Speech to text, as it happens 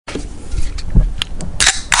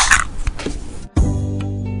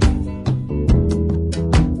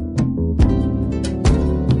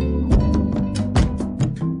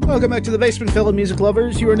Welcome back to the basement, fellow music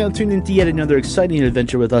lovers. You are now tuned into yet another exciting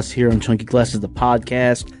adventure with us here on Chunky Glasses, the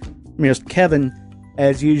podcast. I'm your host, Kevin,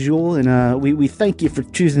 as usual, and we thank you for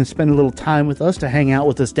choosing to spend a little time with us, to hang out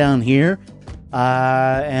with us down here.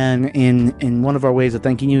 And in one of our ways of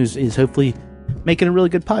thanking you is hopefully making a really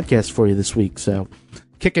good podcast for you this week. So,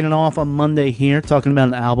 kicking it off on Monday here, talking about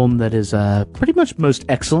an album that is pretty much most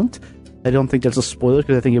excellent. I don't think that's a spoiler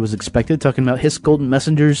because I think it was expected. Talking about Hiss Golden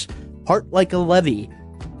Messenger's Heart Like a Levee.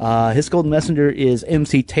 Hiss Golden Messenger is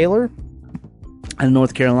MC Taylor out of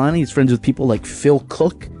North Carolina. He's friends with people like Phil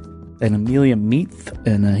Cook and Amelia Meath,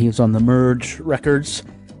 and he was on the Merge Records.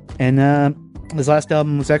 And his last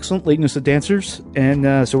album was excellent, Lateness of Dancers.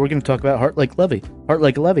 And so we're going to talk about Heart Like a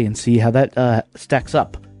Levee, and see how that stacks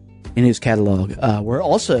up in his catalog. We're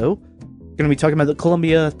also going to be talking about the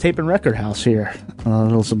Columbia Tape and Record House here.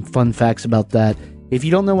 Some fun facts about that. If you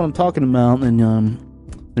don't know what I'm talking about,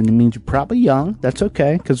 then it means you're probably young. That's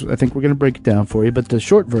okay, because I think we're going to break it down for you. But the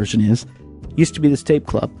short version is, used to be this tape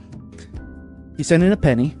club. You send in a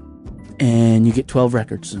penny, and you get 12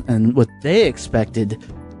 records. And what they expected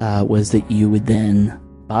was that you would then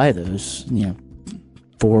buy those,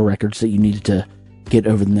 4 records that you needed to get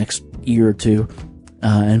over the next year or two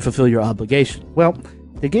and fulfill your obligation. Well,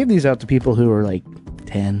 they gave these out to people who were like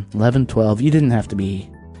 10, 11, 12. You didn't have to be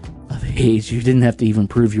of age. You didn't have to even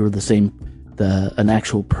prove you were an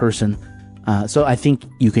actual person. So I think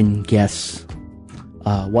you can guess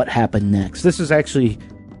what happened next. This is actually,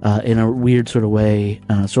 in a weird sort of way,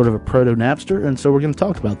 sort of a proto-Napster, and so we're going to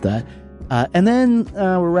talk about that. And then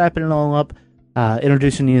we're wrapping it all up,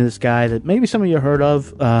 introducing you to this guy that maybe some of you heard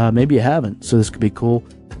of, maybe you haven't, so this could be cool.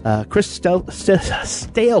 Chris Stalcup.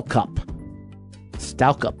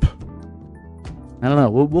 I don't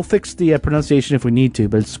know. We'll fix the pronunciation if we need to,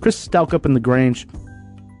 but it's Chris Stalcup and the Grange.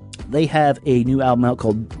 They have a new album out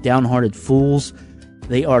called Downhearted Fools.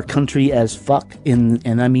 They are country as fuck,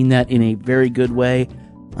 and I mean that in a very good way.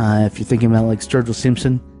 If you're thinking about like Sturgill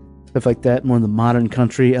Simpson, stuff like that, more in the modern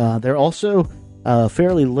country. They're also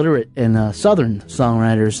fairly literate and southern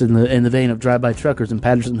songwriters in the vein of Drive-By Truckers and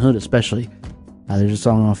Patterson Hood, especially. There's a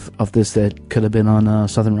song off this that could have been on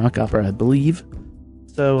Southern Rock Opera, I believe.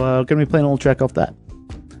 So going to be playing a little track off that.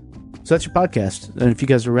 So that's your podcast. And if you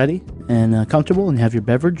guys are ready and comfortable and have your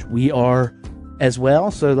beverage, we are as well.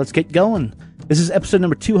 So let's get going. This is episode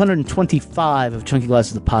number 225 of Chunky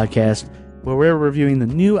Glasses, the podcast, where we're reviewing the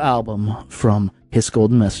new album from Hiss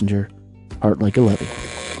Golden Messenger, Heart Like a Levee.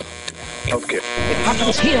 Okay. It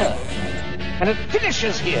happens here, and it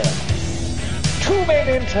finishes here. 2 men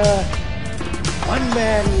enter, 1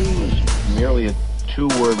 man leaves. Merely a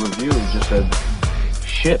 2-word review just said,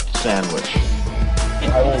 shit sandwich. I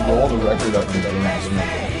will roll the record up and ask me.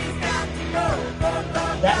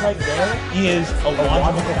 That right there is a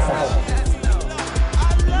logical fallacy.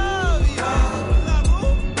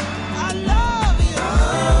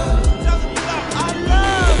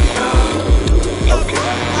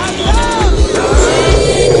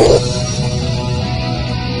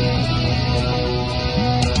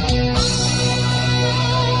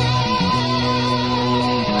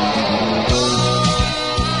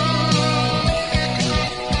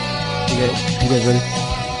 You guys ready?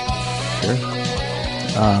 Sure.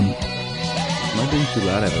 Am I being too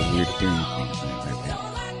loud? I have a weird hearing thing right now.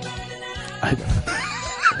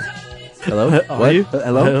 Hello? What?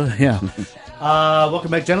 Hello? Yeah.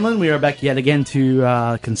 Welcome back, gentlemen. We are back yet again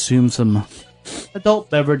to consume some adult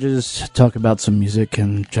beverages, talk about some music,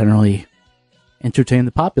 and generally entertain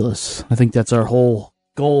the populace. I think that's our whole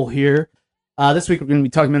goal here. This week we're going to be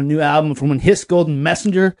talking about a new album from Hiss Golden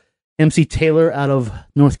Messenger, MC Taylor out of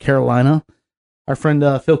North Carolina. Our friend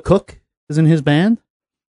Phil Cook is in his band.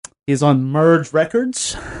 He's on Merge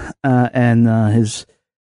Records, and his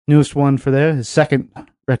newest one for there, his second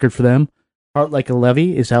record for them, Heart Like a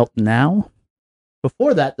Levee, is out now.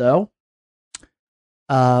 Before that, though,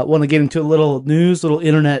 want to get into a little news, little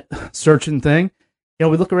internet searching thing.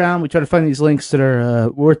 We look around, we try to find these links that are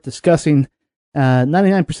worth discussing.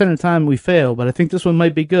 99% of the time we fail, but I think this one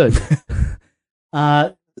might be good.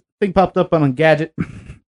 Thing popped up on a Gadget.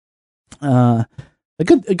 A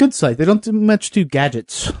good site. They don't do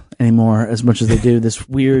gadgets anymore as much as they do this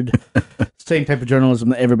weird same type of journalism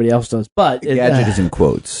that everybody else does. But Gadget is in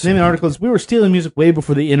quotes. The name of the article is, "We were stealing music way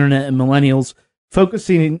before the internet and millennials,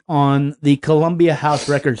 focusing on the Columbia House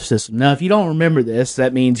record system." Now, if you don't remember this,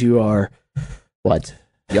 that means you are what?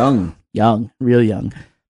 Young, real young.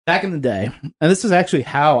 Back in the day, and this is actually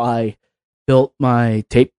how I built my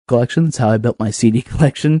tape collection. It's how I built my CD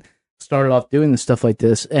collection. Started off doing this stuff like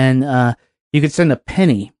this, and you could send a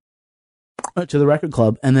penny to the record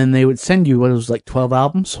club, and then they would send you what it was like 12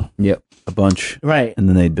 albums. Yep. a bunch, right? and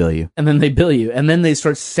then they'd bill you. And then they bill you, and then they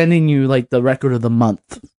start sending you like the record of the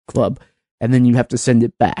month club, and then you have to send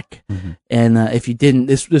it back. Mm-hmm. And if you didn't,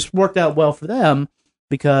 this worked out well for them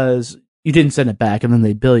because you didn't send it back, and then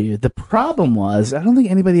they bill you. The problem was, I don't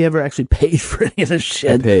think anybody ever actually paid for any of this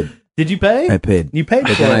shit. I paid. Did you pay? I paid. You paid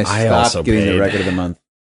But for then it. I also stopped getting paid. the record of the month.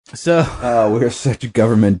 So, Oh, we're such a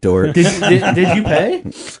government dork. did you pay?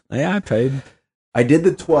 Yeah, I paid. I did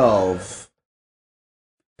the 12,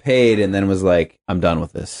 paid, and then was like, I'm done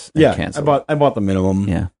with this. And Yeah, canceled. I bought the minimum.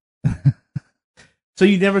 Yeah. So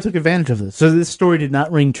you never took advantage of this. So this story did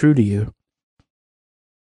not ring true to you.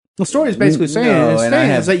 The story is basically saying, No, and I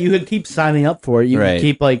have- is that you could keep signing up for it. You Right.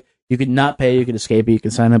 could keep you could not pay. You could escape it. You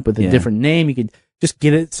could sign up with a Yeah. different name. You could just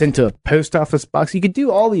get it sent to a post office box. You could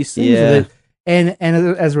do all these things Yeah. with it, and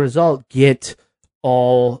as a result, get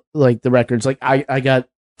all like the records. Like I got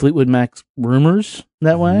Fleetwood Mac's Rumors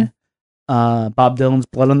that way. Bob Dylan's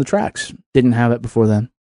Blood on the Tracks didn't have it before then.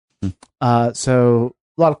 So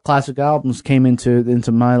a lot of classic albums came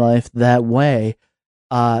into my life that way.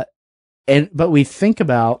 But we think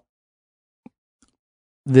about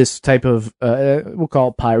this type of we'll call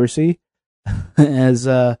it piracy as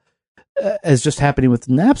just happening with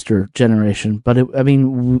the Napster generation. But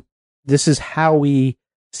this is how we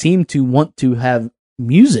seem to want to have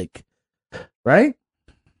music, right?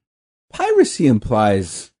 Piracy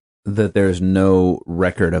implies that there's no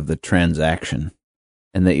record of the transaction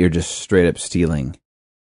and that you're just straight up stealing.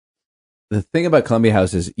 The thing about Columbia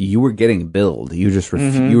House is you were getting billed. You just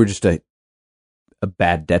you were just a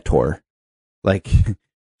bad debtor. Like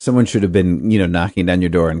someone should have been, knocking down your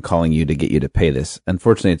door and calling you to get you to pay this.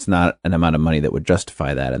 Unfortunately, it's not an amount of money that would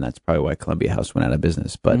justify that, and that's probably why Columbia House went out of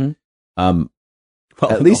business. But Well,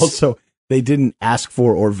 at least also they didn't ask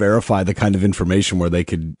for or verify the kind of information where they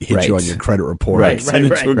could hit you Right. on your credit report. Right, and send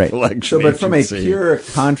it to a right. collection So, but from a agency. pure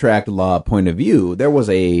contract law point of view, there was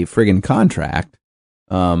a friggin' contract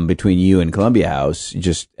between you and Columbia House.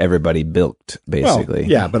 Just everybody bilked, basically. Well,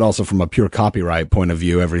 yeah, but also from a pure copyright point of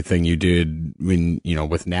view, everything you did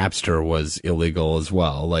with Napster was illegal as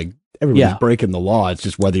well. Like everybody's Yeah. breaking the law. It's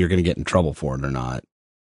just whether you're going to get in trouble for it or not.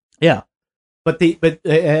 Yeah. But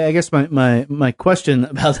I guess my question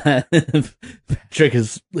about that, Patrick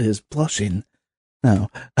is blushing.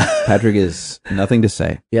 No. Patrick is nothing to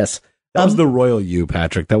say. Yes. That was the royal you,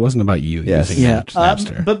 Patrick. That wasn't about you Yes. using Yeah.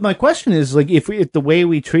 Napster. But my question is like, if the way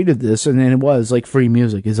we treated this, and then it was like free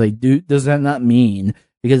music, is like, does that not mean,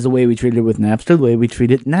 because the way we treated it with Napster, the way we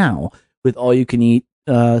treat it now with all you can eat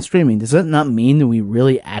streaming, does that not mean that we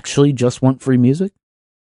really actually just want free music?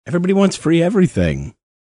 Everybody wants free everything.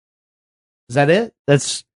 Is that it?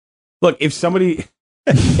 That's Look, if somebody,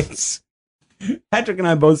 Patrick and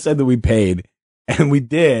I both said that we paid, and we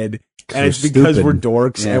did, and it's because stupid. we're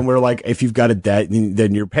dorks, Yeah. and we're like, if you've got a debt,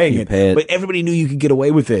 then you're paying You it. pay it. But everybody knew you could get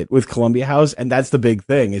away with it with Columbia House, and that's the big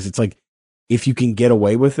thing. Is it's like, if you can get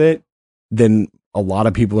away with it, then a lot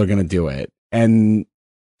of people are going to do it. And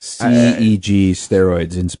CEG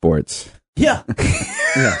steroids in sports. yeah.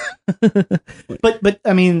 yeah, But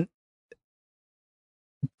I mean,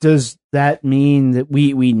 does that mean that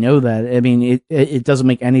we know that? I mean, it doesn't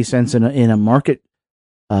make any sense in a market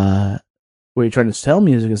where you're trying to sell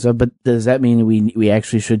music and stuff. But does that mean we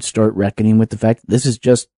actually should start reckoning with the fact that this is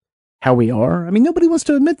just how we are? I mean, nobody wants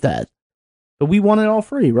to admit that, but we want it all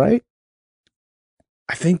free, right?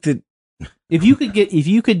 I think that If you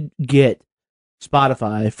could get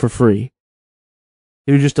Spotify for free,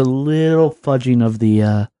 it was just a little fudging of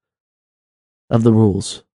the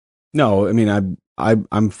rules. no, I mean,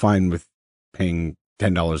 I'm fine with paying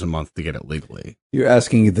 $10 a month to get it legally. You're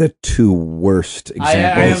asking the two worst I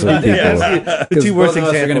examples am of people. asking the 'Cause two both worst of us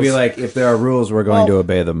are going to be examples. like, if there are rules, we're going Well- to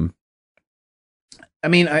obey them. I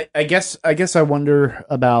mean, I guess I wonder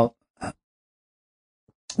about.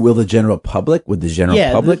 Would the general public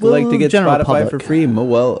Yeah, like will to get general Spotify for public. free?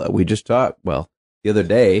 Well, we just talked. Well, the other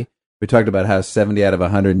day we talked about how 70 out of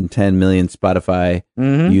 110 million Spotify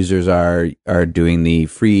users are doing the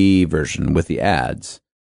free version with the ads.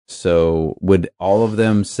 So would all of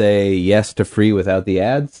them say yes to free without the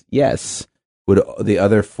ads? Yes. Would the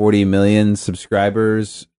other 40 million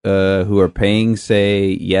subscribers who are paying say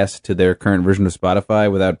yes to their current version of Spotify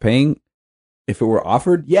without paying? If it were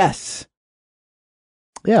offered, yes.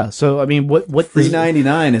 Yeah, so I mean, what Free does-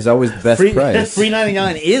 99 is always the best free, price. Free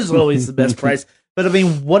 99 is always the best price. But I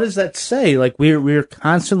mean, what does that say? Like we're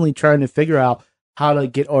constantly trying to figure out how to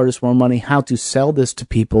get artists more money, how to sell this to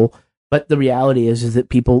people. But the reality is that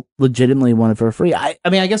people legitimately want it for free. I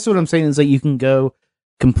mean, I guess what I'm saying is that you can go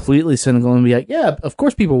completely cynical and be like, yeah, of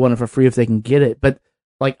course people want it for free if they can get it. But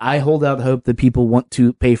like, I hold out hope that people want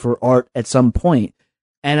to pay for art at some point.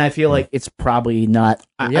 And I feel like it's probably not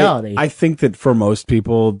reality. I think that for most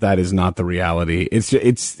people, that is not the reality.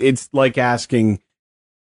 It's like asking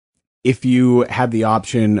if you had the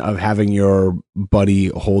option of having your buddy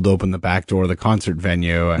hold open the back door of the concert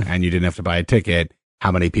venue and you didn't have to buy a ticket,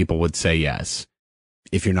 how many people would say yes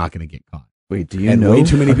if you're not going to get caught? Wait, do you and know? way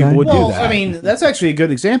too many people would do that. I mean, that's actually a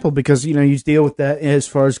good example because, you deal with that as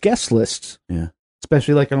far as guest lists. Yeah.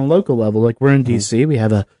 Especially like on a local level. Like we're in DC, we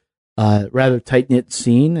have a rather tight-knit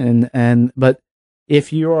scene but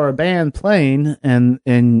if you are a band playing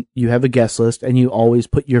and you have a guest list and you always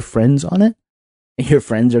put your friends on it and your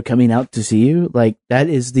friends are coming out to see you, like that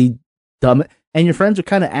is the dumb, and your friends are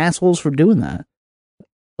kind of assholes for doing that.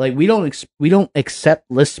 Like we don't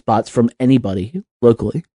accept list spots from anybody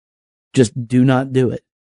locally. Just do not do it,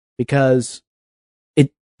 because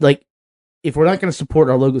it, like, if we're not going to support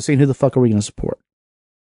our local scene, who the fuck are we going to support?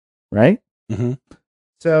 Right? Mm-hmm.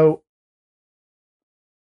 So,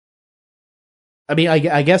 I mean,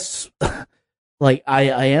 I guess, like, I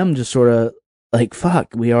am just sort of like, fuck,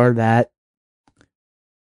 we are that.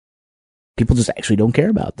 People just actually don't care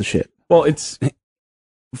about the shit. Well, it's,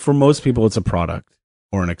 for most people, it's a product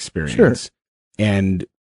or an experience. Sure. And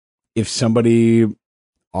if somebody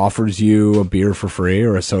offers you a beer for free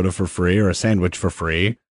or a soda for free or a sandwich for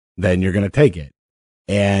free, then you're going to take it.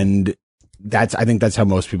 And I think that's how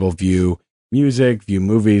most people view music, view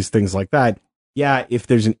movies, things like that. Yeah, if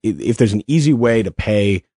there's an easy way to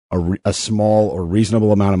pay a small or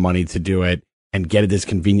reasonable amount of money to do it and get it as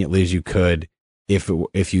conveniently as you could, if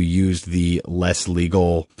you used the less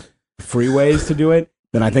legal free ways to do it,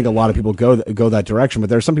 then I think a lot of people go that direction. But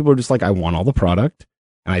there are some people who are just like, I want all the product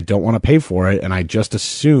and I don't want to pay for it, and I just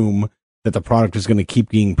assume that the product is going to keep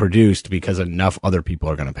being produced because enough other people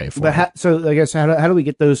are going to pay for it. So I guess how do we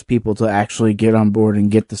get those people to actually get on board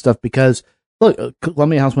and get the stuff? Because look,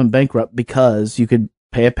 Columbia House went bankrupt because you could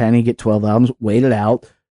pay a penny, get 12 albums, wait it out,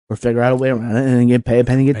 or figure out a way around it, and then pay a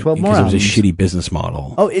penny, get 12 more albums. Because it was a shitty business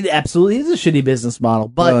model. Oh, it absolutely is a shitty business model.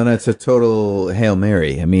 But and it's a total Hail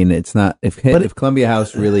Mary. I mean, it's not, if Columbia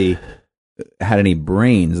House really had any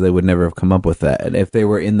brains, they would never have come up with that. And if they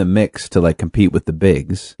were in the mix to like compete with the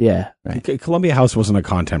bigs. Yeah. Right. Columbia House wasn't a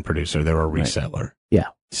content producer, they were a reseller. Right. Yeah.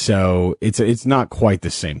 So it's not quite the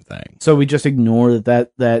same thing. So we just ignore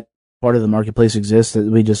that part of the marketplace exists, that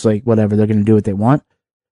we just like, whatever, they're going to do what they want.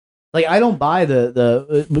 Like, I don't buy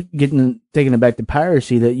the taking it back to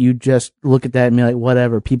piracy, that you just look at that and be like,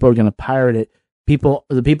 whatever, people are going to pirate it.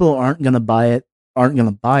 The people who aren't going to buy it aren't going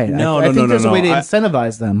to buy it. I think there's a way to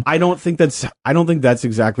incentivize them. I don't think that's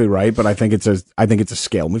exactly right, but I think it's a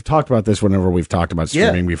scale. And we've talked about this whenever we've talked about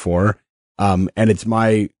streaming before. And it's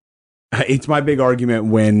my big argument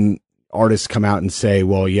when artists come out and say,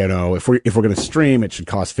 well, if we're going to stream, it should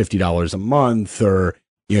cost $50 a month, or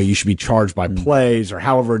you should be charged by plays, or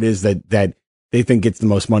however it is that they think gets the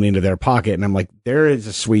most money into their pocket. And I'm like, there is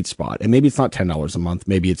a sweet spot. And maybe it's not $10 a month.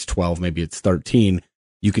 Maybe it's 12, maybe it's 13.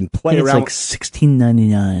 You can play around. It's like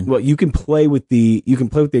 $16.99. Well, you can play with the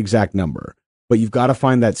exact number, but you've got to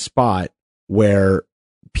find that spot where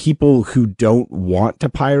people who don't want to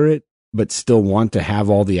pirate, but still want to have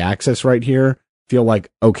all the access right here, feel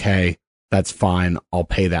like, okay, that's fine. I'll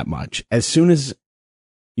pay that much. As soon as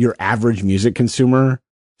your average music consumer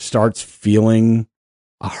starts feeling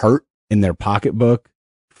a hurt in their pocketbook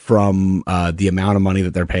from the amount of money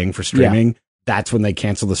that they're paying for streaming, that's when they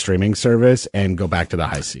cancel the streaming service and go back to the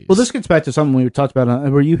high seas. Well, this gets back to something we talked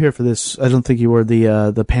about. Were you here for this? I don't think you were.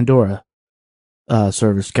 The Pandora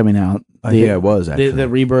service coming out. I think I was, actually. The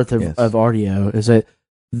rebirth of Rdio. Is it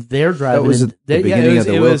they're driving? That was the beginning of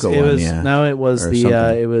the Wilco one, yeah. No, it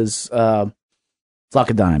was Flock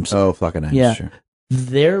of Dimes. Oh, Flock of Dimes, yeah. Sure.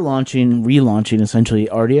 They're relaunching essentially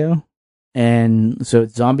Rdio, and so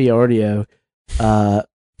it's Zombie Rdio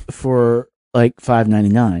for like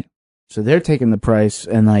 $5.99. So they're taking the price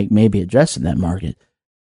and like maybe addressing that market.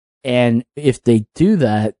 And if they do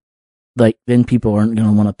that, like then people aren't going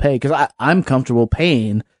to want to pay, because I'm comfortable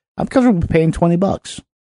paying $20.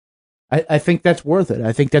 I think that's worth it.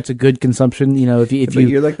 I think that's a good consumption. If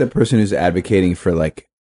you're like the person who's advocating for like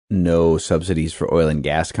no subsidies for oil and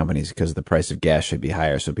gas companies because the price of gas should be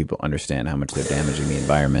higher so people understand how much they're damaging the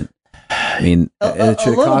environment. I mean, it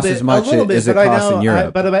should cost as much as it costs in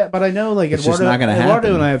Europe. But I know, like, it's just not going to happen.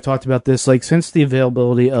 Eduardo and I have talked about this, like, since the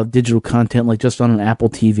availability of digital content, like, just on an Apple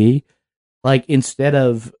TV, like, instead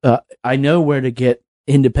of, I know where to get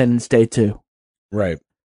Independence Day 2. Right.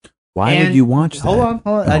 Why would you watch that? Hold on.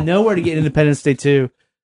 Oh. I know where to get Independence Day 2.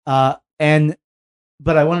 But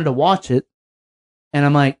I wanted to watch it, and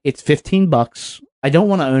I'm like, it's $15. I don't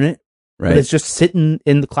want to own it. Right. But it's just sitting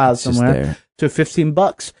in the cloud somewhere to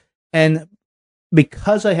 $15. And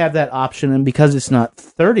because I have that option and because it's not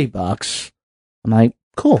 $30, I'm like,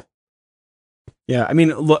 cool. Yeah, I mean,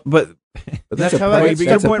 look, but That's a how I price, get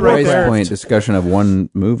that's a point right price there. point discussion of one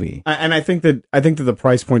movie. and I think that the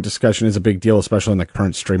price point discussion is a big deal, especially in the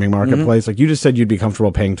current streaming marketplace. Like you just said, you'd be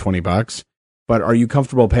comfortable paying $20, but are you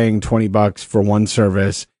comfortable paying $20 for one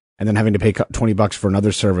service and then having to pay $20 for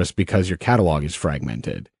another service because your catalog is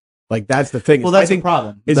fragmented? Like that's the thing. Well, that's I think, the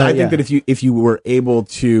problem. I think that if you were able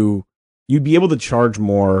to, you'd be able to charge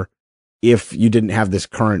more if you didn't have this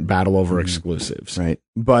current battle over exclusives, Right.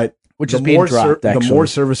 But Which the is being more dropped, the actually. more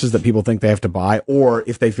services that people think they have to buy, or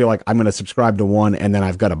if they feel like I'm going to subscribe to one and then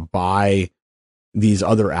I've got to buy these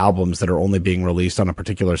other albums that are only being released on a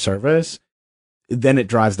particular service, then it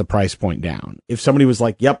drives the price point down. If somebody was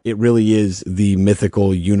like, yep, it really is the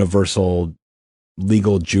mythical, universal,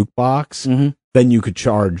 legal jukebox, then you could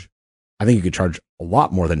charge, I think you could charge a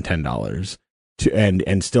lot more than $10 to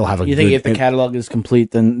and still have a You good, think if the catalog is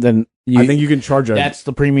complete, then I think you can charge that's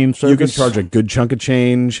the premium service. you can charge a good chunk of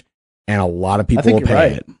change, and a lot of people think will you're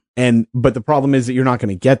pay right. it. But the problem is that you're not going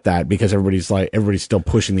to get that because everybody's still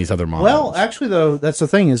pushing these other models. Well, actually, though, that's the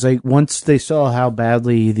thing is like once they saw how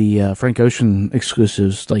badly the Frank Ocean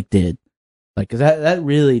exclusives did, like 'cause that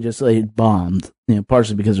really just bombed.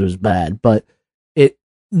 Partially because it was bad, but it.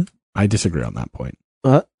 I disagree on that point.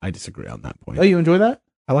 What? I disagree on that point. Oh, you enjoy that?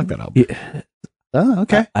 I like that album. Yeah. Oh,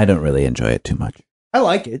 okay. I don't really enjoy it too much. I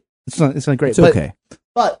like it. It's not great. It's but, okay.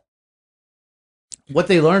 But what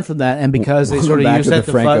they learned from that, and because they Welcome sort of back used to that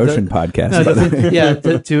the Frank Ocean podcast. by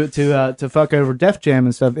the way. to fuck over Def Jam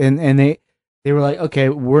and stuff, and they were like, okay,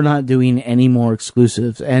 we're not doing any more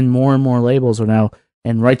exclusives, and more labels are now,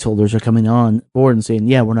 and rights holders are coming on board and saying,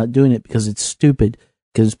 yeah, we're not doing it because it's stupid,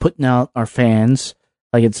 because it's putting out our fans,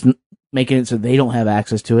 like it's making it so they don't have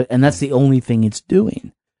access to it, and that's the only thing it's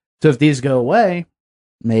doing. So if these go away,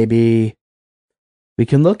 maybe we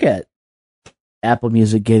can look at Apple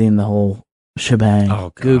Music getting the whole shebang,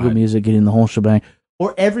 Oh, God. Google Music getting the whole shebang,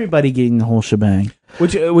 or everybody getting the whole shebang.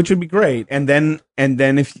 which would be great. And then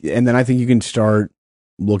I think you can start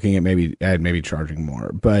looking at maybe charging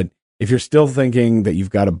more. But if you're still thinking that you've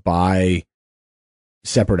got to buy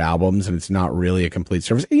separate albums and it's not really a complete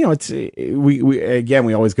service, it's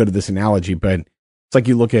we always go to this analogy, but it's like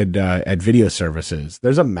you look at video services.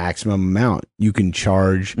 There's a maximum amount you can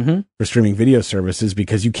charge for streaming video services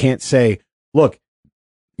because you can't say, look,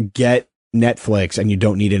 get Netflix and you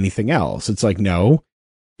don't need anything else. It's like, no,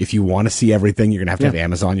 if you want to see everything, you're going to have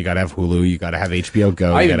Amazon, you got to have Hulu, you got to have HBO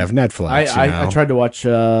Go, you got to have Netflix. I tried to watch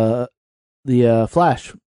the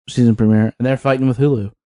Flash season premiere, and they're fighting with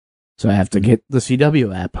Hulu. So I have to get the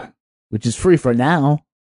CW app, which is free for now.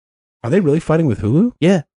 Are they really fighting with Hulu?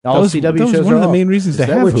 Yeah. All CW that was shows one are of the off. main reasons Is to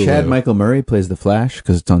that have where Hulu. Chad Michael Murray plays the Flash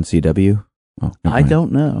because it's on CW? Oh, never I mind.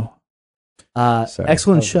 don't know. Sorry.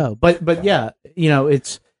 Excellent show, but yeah,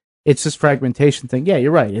 it's this fragmentation thing. Yeah,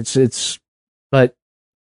 you're right. But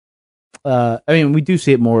I mean, we do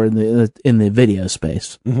see it more in the video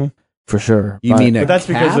space for sure. You mean But that's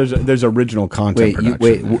cap? because there's original content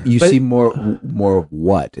production. You But- see more of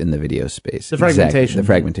what in the video space? The fragmentation. Exactly, the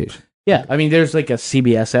fragmentation. yeah, I mean, there's like a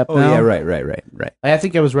CBS app Oh now. yeah, right. I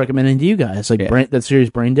think I was recommending to you guys Yeah. that series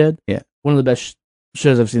Brain Dead. Yeah. One of the best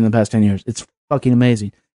shows I've seen in the past 10 years. It's fucking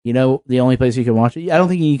amazing. The only place you can watch it, I don't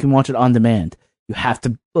think you can watch it on demand. You have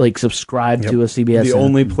to subscribe to a CBS The app.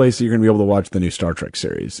 only place that you're going to be able to watch the new Star Trek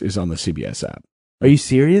series is on the CBS app. Are you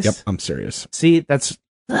serious? Yep, I'm serious. See, that's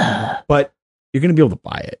But you're going to be able to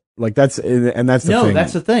buy it. Like that's the no, thing.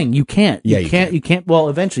 that's the thing. You can't. Yeah, you you can't. can. You can't. Well,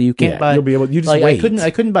 eventually you can't buy. You'll be able. You just like wait.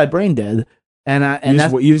 I couldn't buy Brain Dead, and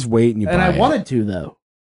You just wait and you buy and I it. wanted to though.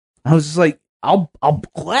 I was just like, I'll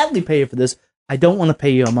gladly pay you for this. I don't want to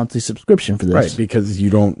pay you a monthly subscription for this. Right, because you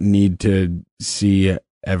don't need to see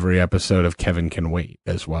every episode of Kevin Can Wait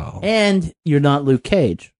as well. And you're not Luke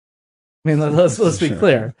Cage. I mean, let's be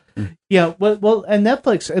clear. Yeah. Well, and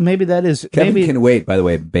Netflix, and maybe that is Kevin maybe Can Wait, by the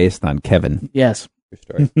way, based on Kevin. yes.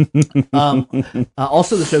 Your story.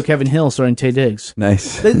 Also, the show Kevin Hill starring Taye Diggs.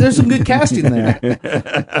 Nice. There's some good casting there.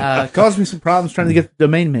 Caused me some problems trying to get the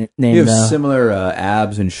domain name. You have though. similar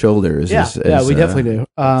abs and shoulders. Yeah, we definitely do.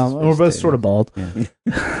 And we're both Taye. sort of bald.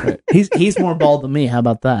 Yeah. He's more bald than me. How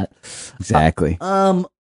about that? Exactly.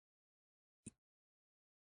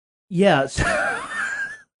 Yeah.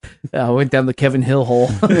 I went down the Kevin Hill hole.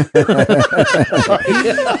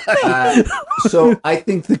 So I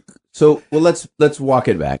think let's walk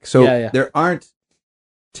it back. So Yeah. there aren't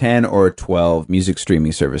 10 or 12 music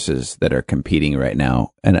streaming services that are competing right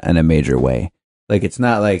now in a major way. Like it's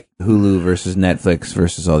not like Hulu versus Netflix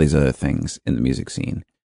versus all these other things in the music scene.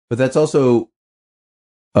 But that's also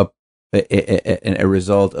a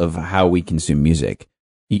result of how we consume music.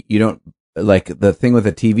 You don't like the thing with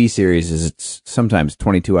a TV series is it's sometimes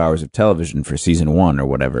 22 hours of television for season 1 or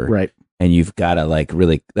whatever. Right. And you've got to like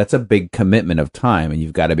really, that's a big commitment of time and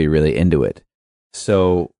you've got to be really into it.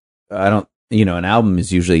 So an album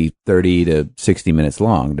is usually 30 to 60 minutes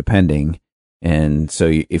long, depending. And so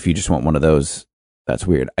if you just want one of those, that's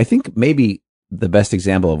weird. I think maybe the best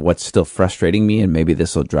example of what's still frustrating me, and maybe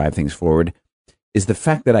this will drive things forward, is the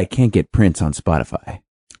fact that I can't get Prince on Spotify.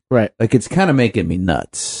 Right. Like, it's kind of making me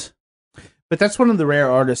nuts. But that's one of the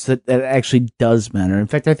rare artists that actually does matter. In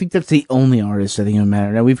fact, I think that's the only artist that even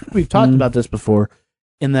matter. Now, we've talked about this before,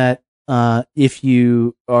 in that if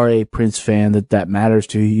you are a Prince fan that matters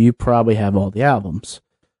to you, you probably have all the albums.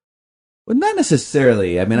 Well, not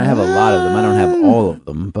necessarily. I mean, I have a lot of them. I don't have all of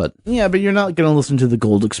them, but... Yeah, but you're not going to listen to the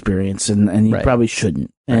Gold Experience, and you Right. probably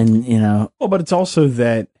shouldn't. And, Well, but it's also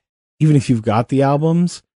that even if you've got the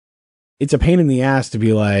albums, it's a pain in the ass to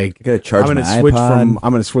be like, I gotta charge I'm my going to switch iPod.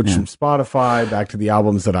 I'm going to switch from Spotify back to the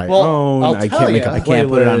albums that I Well, own. I'll I tell can't make ya. a I can't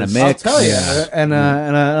put it on a playlist. mix. I'll tell you. Yeah. And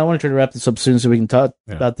I want to try to wrap this up soon so we can talk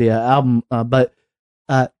about the album. But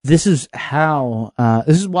this is how,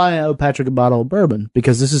 this is why I owe Patrick a bottle of bourbon,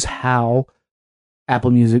 because this is how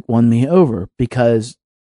Apple Music won me over. Because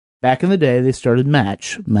back in the day, they started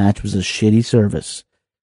Match. Match was a shitty service.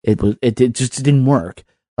 It just didn't work.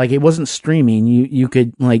 Like, it wasn't streaming. You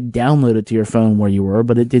could like download it to your phone where you were,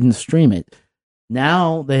 but it didn't stream it.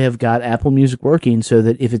 Now they have got Apple Music working so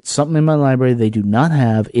that if it's something in my library they do not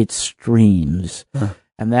have, it streams.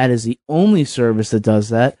 And that is the only service that does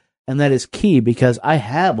that. And that is key because I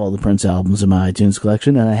have all the Prince albums in my iTunes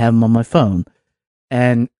collection and I have them on my phone.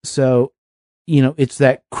 And so, it's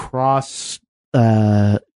that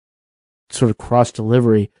sort of cross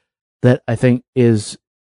delivery that I think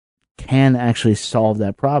can actually solve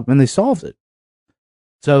that problem. And they solved it.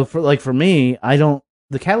 So for me,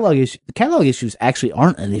 the catalog issues actually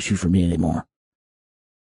aren't an issue for me anymore.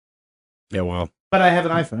 Yeah, well, But I have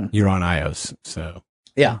an iPhone. you're on iOS, so.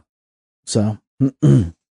 Yeah. So,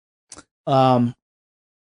 I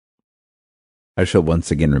shall once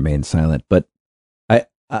again remain silent, but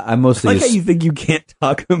I mostly I like how you think you can't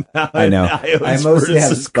talk about I know. iOS I mostly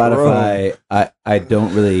have versus Chrome. Spotify. I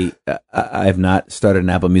don't really. I have not started an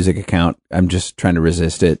Apple Music account. I'm just trying to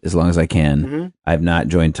resist it as long as I can. Mm-hmm. I've not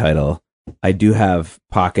joined Tidal. I do have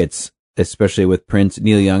pockets, especially with Prince.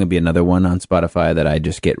 Neil Young would be another one on Spotify that I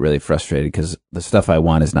just get really frustrated because the stuff I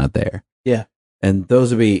want is not there. Yeah. And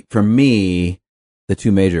those would be, for me, the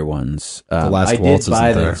two major ones. The Last I did Waltz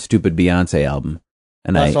buy isn't the there. stupid Beyonce album,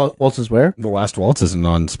 and Last Waltz is where? The Last Waltz isn't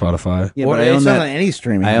on Spotify. yeah, Well, but I own it's not that. on any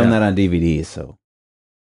streaming. I own that on DVD, so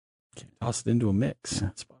Toss it into a mix.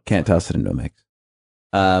 can't toss it into a mix.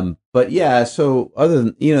 But yeah, so other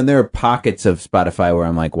than, there are pockets of Spotify where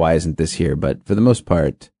I'm like, why isn't this here? But for the most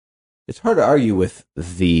part, it's hard to argue with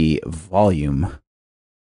the volume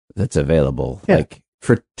that's available. Yeah. Like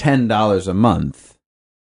for $10 a month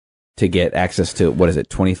to get access to,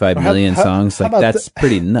 25 How- million how- songs? how Like about that's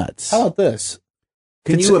pretty nuts. How about this?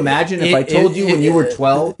 Can you imagine if I told you when you were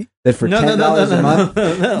 12 that for $10 a month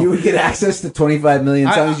no. you would get access to 25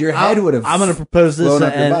 million songs? Your head would have. I'm going to propose this, blown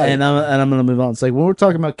up your body. and I'm going to move on. It's like when we're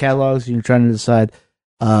talking about catalogs, and you're trying to decide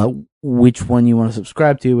which one you want to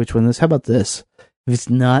subscribe to, which one this. How about this? If it's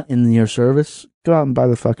not in your service, go out and buy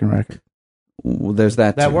the fucking record. Well, there's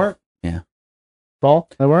that. That too. work? Yeah. Paul,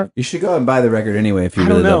 that work? You should go out and buy the record anyway if you I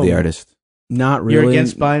really don't love the know. artist. Not really. You're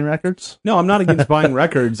against buying records? No, I'm not against buying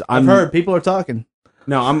records. I've heard people are talking.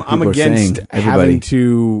 No, I'm People are against saying, everybody.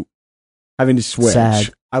 having to switch.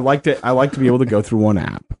 Sad. I like to be able to go through one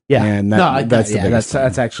app. Yeah, and that's the biggest thing.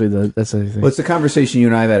 that's actually the thing. Well, it's a conversation you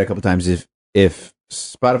and I have had a couple times. If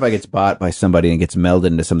Spotify gets bought by somebody and gets melded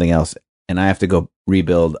into something else, and I have to go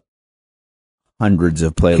rebuild hundreds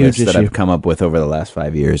of playlists Huge that issue. I've come up with over the last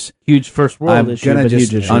 5 years, Huge first world I'm issue, gonna but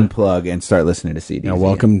just huge issue. unplug and start listening to CDs. Now,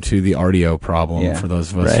 welcome to the RDO problem Yeah. for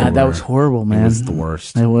those of us. Right. who God, that were- was horrible, man. It was the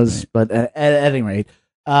worst. It was, but at any rate,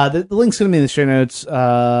 the link's going to be in the show notes.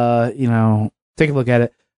 Take a look at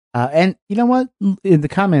it. And you know what? In the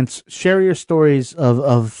comments, share your stories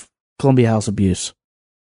of Columbia House abuse.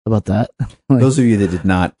 How about that? Those of you that did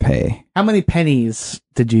not pay. How many pennies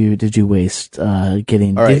did you waste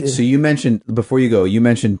getting? All right. So you mentioned, before you go, you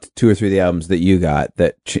mentioned 2 or 3 of the albums that you got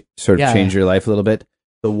that sort of Yeah, changed your life a little bit.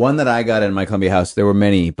 The one that I got in my Columbia House, there were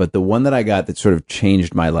many, but the one that I got that sort of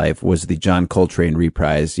changed my life was the John Coltrane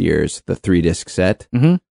Reprise years, the 3-disc set.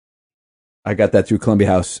 Mhm. I got that through Columbia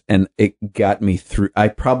House, and it got me through. I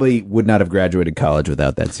probably would not have graduated college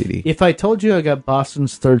without that CD. If I told you I got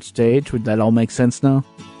Boston's Third Stage, would that all make sense now?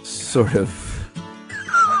 Sort of.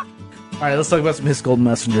 All right, let's talk about some His Golden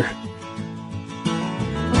Messenger.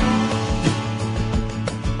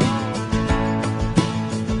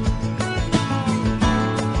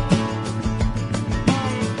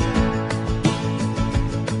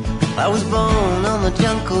 I was born on the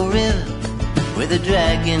Jungle River where the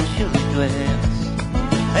dragon surely dwells,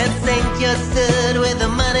 and St. Just stood where the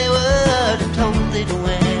money was told it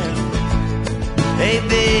well. Hey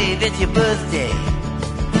babe, it's your birthday,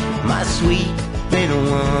 my sweet little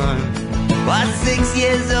one. Why 6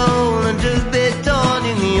 years old and truth be told,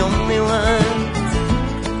 you're the only one.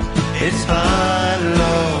 It's hard,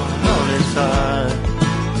 Lord, Lord, it's hard.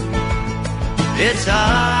 It's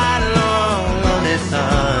hard, Lord, Lord, it's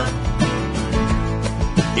hard.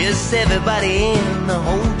 Yes, everybody in the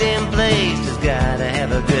whole damn place has gotta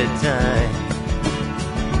have a good time.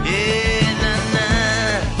 Yeah, nah,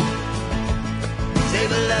 nah. Say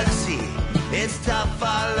Biloxi, it's tough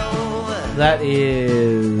all over. That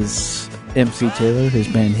is MC Taylor, his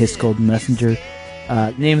band His Golden Messenger.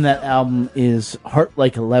 Name of that album is Heart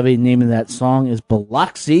Like a Levee. Name of that song is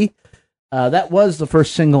Biloxi. That was the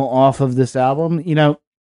first single off of this album. You know,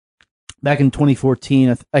 back in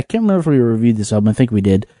 2014, I can't remember if we reviewed this album. I think we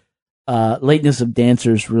did. Lateness of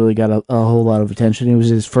Dancers really got a whole lot of attention. It was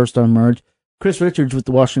his first on Merge. Chris Richards with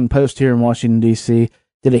the Washington Post here in Washington, D.C.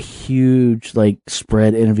 did a huge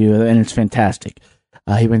spread interview, and it's fantastic.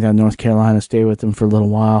 He went down to North Carolina, stayed with them for a little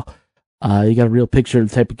while. You got a real picture of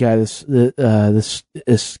the type of guy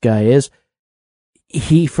this guy is.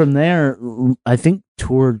 He, from there, I think,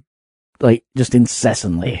 toured just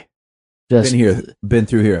incessantly. Been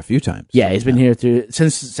through here a few times. Yeah, he's been here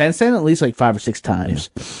since then at least 5 or 6 times.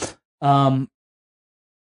 Yeah.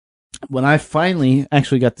 When I finally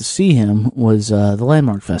actually got to see him was the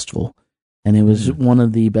Landmark Festival, and it was one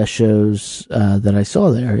of the best shows that I saw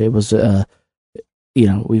there. It was,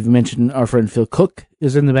 we've mentioned our friend Phil Cook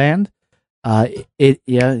is in the band.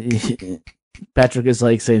 Patrick is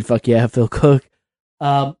saying "fuck yeah, Phil Cook,"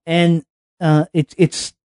 and it's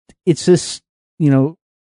this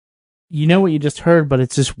what you just heard, but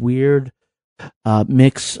it's this weird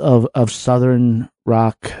mix of southern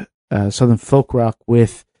rock, southern folk rock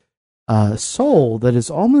with soul that is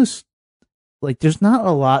almost there's not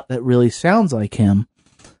a lot that really sounds like him.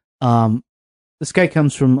 This guy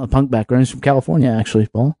comes from a punk background. He's from California, actually,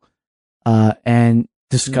 Paul, and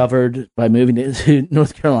discovered by moving to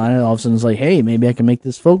North Carolina. All of a sudden, it's hey, maybe I can make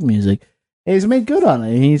this folk music. And he's made good on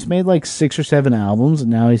it. He's made 6 or 7 albums,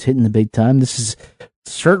 and now he's hitting the big time. This is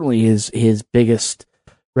certainly his biggest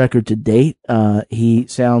record to date. He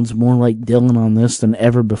sounds more like Dylan on this than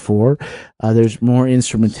ever before. There's more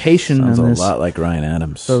instrumentation. Sounds on this. A lot like Ryan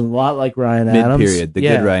Adams. So a lot like Ryan Adams. Mid-period, the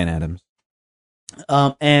good Ryan Adams.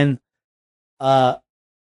 And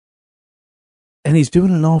he's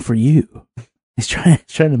doing it all for you. He's trying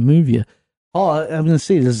to move you. Oh, I'm gonna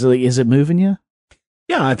see. Is it moving you?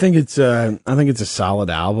 Yeah, I think it's a solid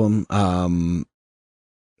album.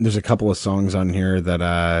 There's a couple of songs on here that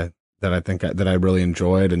I think that I really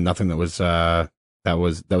enjoyed, and nothing that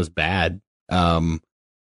was bad.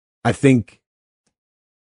 I think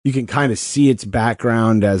you can kind of see its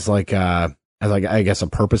background as I guess a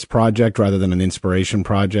purpose project rather than an inspiration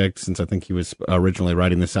project, since I think he was originally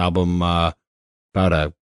writing this album about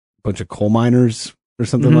a bunch of coal miners or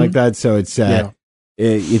something like that. So it's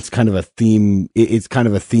it's kind of a theme. It's kind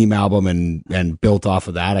of a theme album, and built off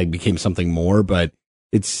of that, I became something more. But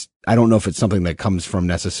I don't know if it's something that comes from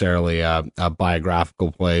necessarily a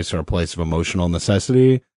biographical place or a place of emotional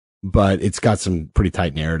necessity, but it's got some pretty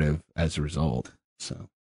tight narrative as a result. So,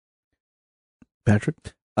 Patrick,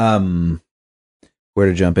 where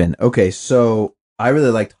to jump in? Okay, so I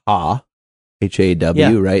really liked HAW,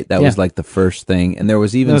 right? That was the first thing, and there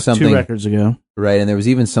was even something 2 records ago, right? And there was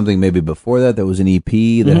even something maybe before that. There was an EP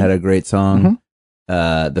that had a great song.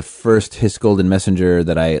 The first His Golden Messenger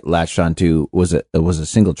that I latched onto was a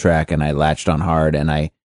single track, and I latched on hard, and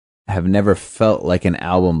I have never felt like an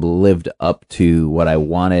album lived up to what I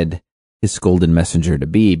wanted His Golden Messenger to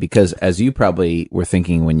be, because as you probably were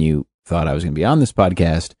thinking when you thought I was going to be on this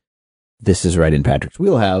podcast, this is right in Patrick's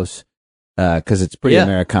wheelhouse, because it's pretty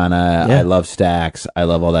Americana. I love Stax. I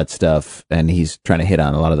love all that stuff, and he's trying to hit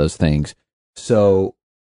on a lot of those things. So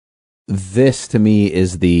this to me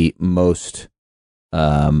is the most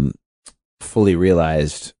fully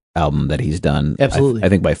realized album that he's done. Absolutely. I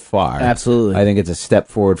think by far. Absolutely. I think it's a step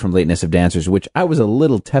forward from Lateness of Dancers, which I was a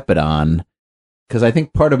little tepid on, because I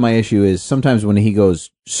think part of my issue is sometimes when he goes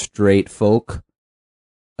straight folk,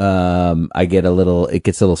 it gets a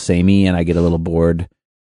little samey, and I get a little bored,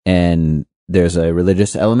 and there's a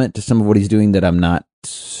religious element to some of what he's doing that I'm not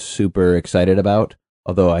super excited about.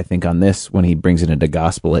 Although I think on this, when he brings it into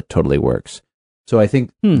gospel, it totally works. So I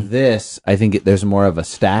think there's more of a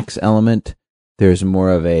Stax element. There's more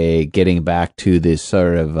of a getting back to this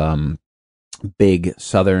sort of big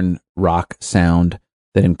southern rock sound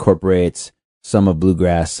that incorporates some of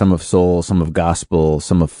bluegrass, some of soul, some of gospel,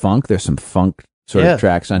 some of funk. There's some funk sort of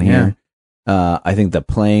tracks on here. I think the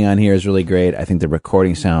playing on here is really great. I think the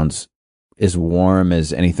recording sounds as warm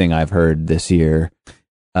as anything I've heard this year.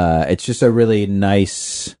 It's just a really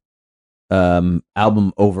nice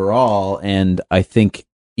album overall, and I think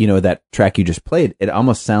that track you just played, it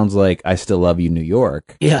almost sounds like "I Still Love You, New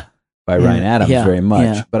York" by Ryan Adams very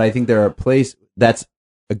much. But I think there are that's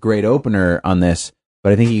a great opener on this,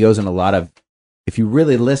 but I think he goes in a lot of, if you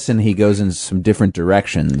really listen, he goes in some different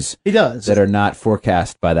directions. He does. That are not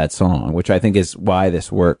forecast by that song, which I think is why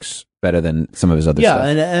this works better than some of his other stuff.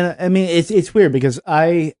 And I mean, it's weird because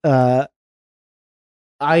I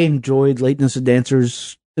enjoyed Late Night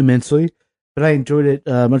Dancers immensely, but I enjoyed it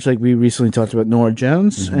much like we recently talked about Norah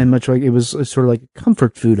Jones, and much like it was sort of like a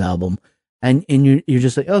comfort food album. And you're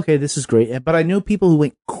just like, okay, this is great. But I know people who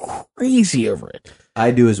went crazy over it.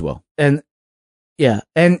 I do as well. And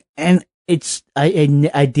it's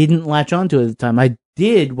I didn't latch onto it at the time. I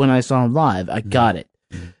did when I saw him live. I got it.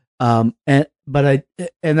 And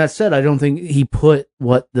that said, I don't think he put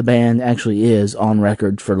what the band actually is on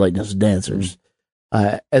record for Late Night Dancers.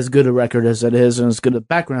 As good a record as that is, and as good a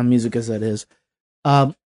background music as that is.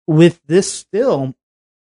 With this still,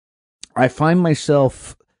 I find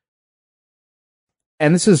myself,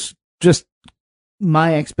 and this is just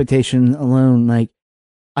my expectation alone, like,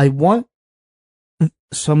 I want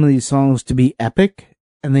some of these songs to be epic,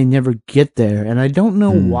 and they never get there, and I don't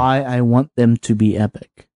know why I want them to be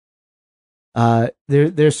epic.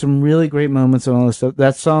 There's some really great moments and all this stuff.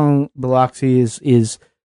 That song, Biloxi, is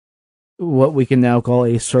what we can now call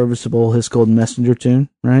a serviceable His Golden Messenger tune,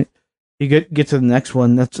 right? You get to the next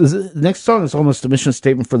one. The next song is almost a mission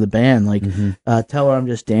statement for the band. Like, tell her I'm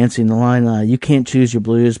just dancing. The line, you can't choose your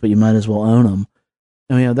blues, but you might as well own them.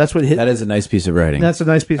 And, that's what that is a nice piece of writing. That's a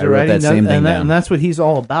nice piece of writing. And that's what he's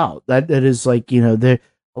all about. That is like, a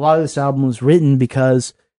lot of this album was written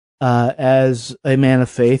because, as a man of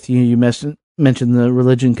faith, you mentioned the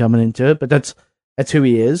religion coming into it, but that's who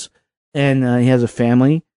he is. And, he has a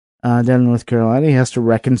family, down in North Carolina. He has to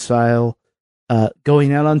reconcile,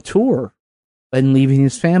 going out on tour and leaving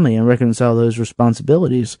his family and reconcile those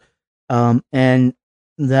responsibilities. And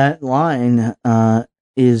that line,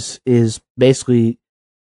 is basically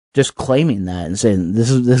just claiming that and saying,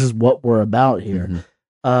 this is what we're about here.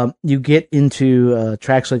 You get into,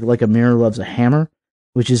 tracks like A Mirror Loves a Hammer,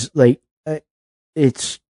 which is like,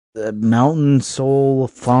 it's mountain soul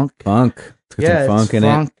funk. It's got some funk in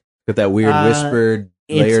it. Got that weird whispered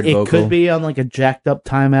layered vocal. It could be on like a jacked up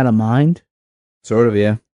Time Out of Mind. Sort of,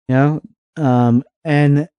 yeah.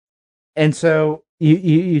 And so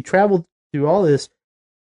you travel through all this,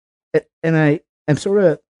 and I'm sort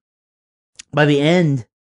of, by the end,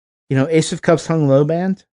 Ace of Cups Hung Low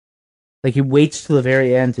Band, like, he waits till the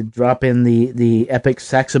very end to drop in the epic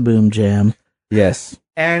saxoboom jam. Yes.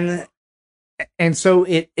 And so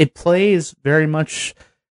it plays very much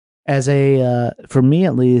as a, for me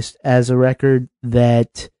at least, as a record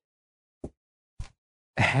that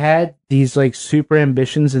had these like super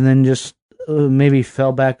ambitions and then just maybe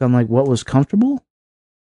fell back on like what was comfortable.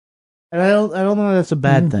 And I don't know that's a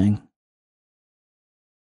bad thing.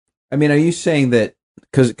 I mean, are you saying that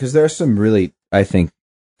because there are some really, I think,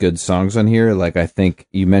 good songs on here? Like, I think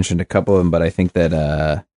you mentioned a couple of them, but I think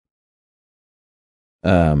that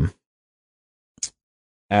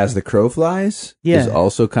As the Crow Flies is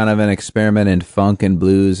also kind of an experiment in funk and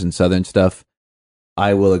blues and southern stuff.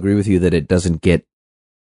 I will agree with you that it doesn't get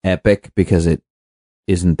epic because it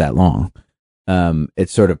isn't that long. It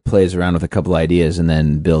sort of plays around with a couple ideas and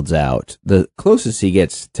then builds out. The closest he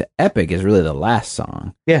gets to epic is really the last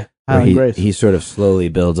song. Yeah. He sort of slowly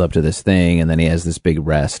builds up to this thing, and then he has this big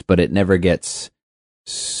rest, but it never gets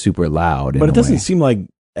super loud. But it doesn't seem like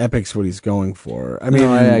epic's what he's going for. I mean,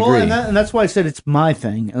 I agree. And that's why I said it's my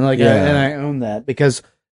thing, and I own that, because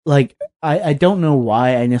like I don't know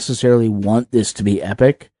why I necessarily want this to be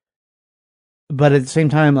epic, but at the same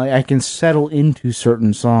time, like, I can settle into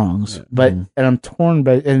certain songs, and I'm torn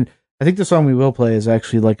by. And I think the song we will play is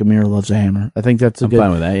actually like A Mirror Loves a Hammer. I think that's I'm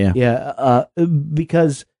fine with that. Yeah,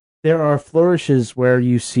 because there are flourishes where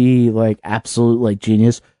you see like absolute like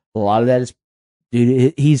genius. A lot of that is,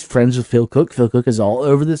 dude, he's friends with Phil Cook. Phil Cook is all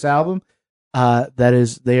over this album.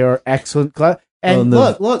 They are excellent. And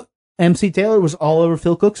look, MC Taylor was all over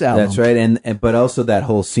Phil Cook's album. That's right. But also that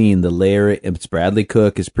whole scene, the layering, it's Bradley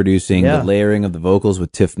Cook is producing the layering of the vocals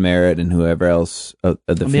with Tiff Merritt and whoever else, the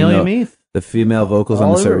female vocals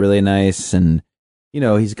all on this are really nice. And,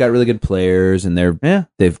 he's got really good players, and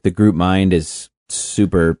the group mind is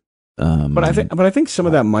super. But I think some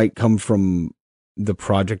of that might come from the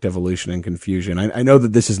project evolution and confusion. I know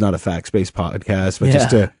that this is not a facts-based podcast, but just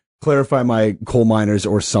to clarify my coal miners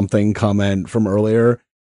or something comment from earlier,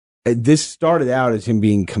 this started out as him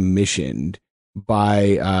being commissioned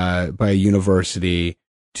by a university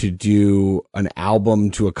to do an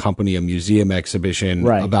album to accompany a museum exhibition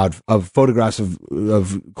of photographs of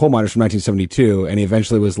coal miners from 1972. And he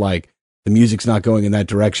eventually was like, the music's not going in that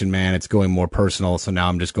direction, man. It's going more personal. So now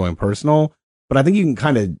I'm just going personal. But I think you can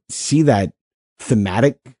kind of see that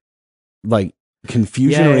thematic, like,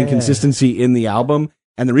 confusion or inconsistency in the album.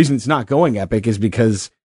 And the reason it's not going epic is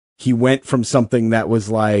because he went from something that was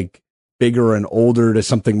like bigger and older to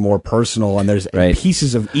something more personal, and there's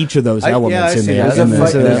pieces of each of those elements in there.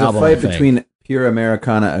 There's a fight between pure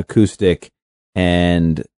Americana acoustic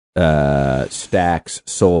and Stax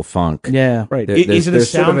soul funk. Yeah, right. Is it a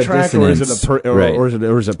soundtrack or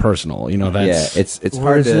is it personal? You know, that's it's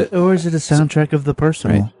hard to. Or is it a soundtrack of the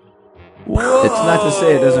personal? Right. It's not to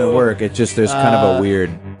say it doesn't work. It's just there's kind of a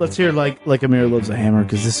weird. Let's hear like a mirror loves a hammer,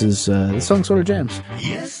 because this is the song sort of jams.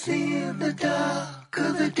 Yes, in the dark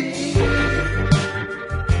of the day,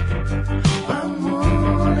 I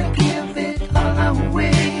wanna give it all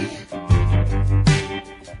away.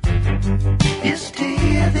 You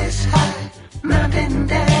steer this high mountain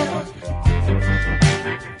down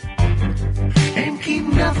and keep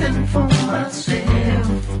nothing for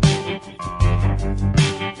myself.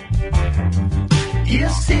 You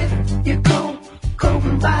sit, you go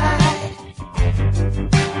by.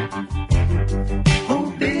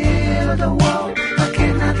 Oh, build a wall I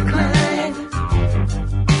cannot climb.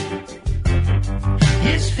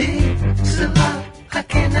 Yes, fix a lock I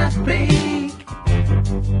cannot break.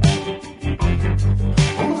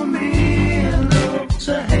 Oh, man loves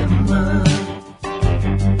a hammer.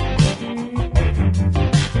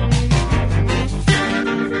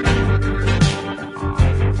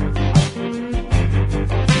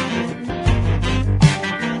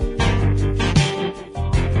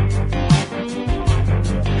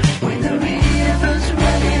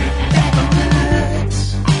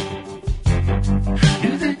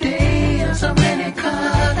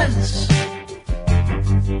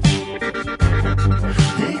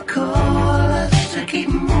 They call us to keep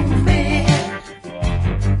moving.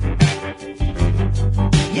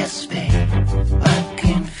 Yes, babe, I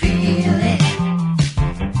can feel it.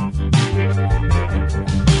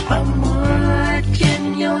 I'm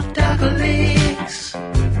watching your dark legs,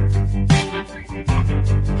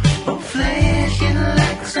 oh, flashing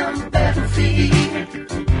like some battlefield.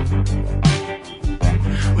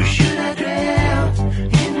 We should have drowned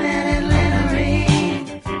in that Atlanta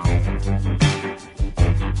rain.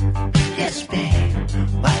 Yes, babe,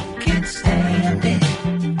 I can't stand it.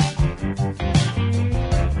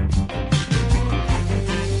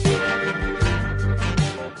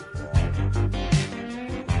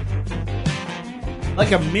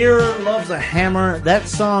 Like a mirror loves a hammer. That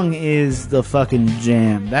song is the fucking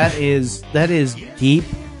jam. That is deep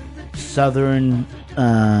Southern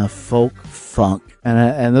folk funk,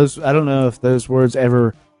 and those, I don't know if those words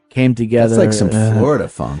ever came together. That's like some Florida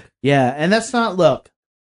funk. Yeah, and that's not, look,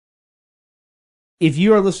 if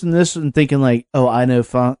you are listening to this and thinking like, oh, I know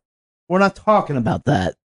funk, we're not talking about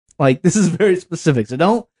that. Like, this is very specific. So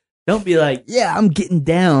don't be like, yeah, I'm getting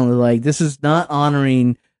down. Like, this is not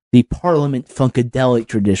honoring the Parliament Funkadelic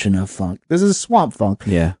tradition of funk. This is swamp funk.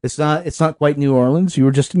 Yeah. It's not quite New Orleans. You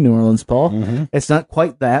were just in New Orleans, Paul. Mm-hmm. It's not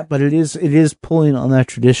quite that, but it is pulling on that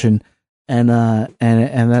tradition. And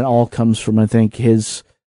that all comes from, I think, his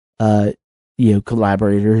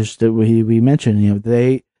collaborators that we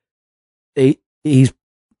mentioned. He's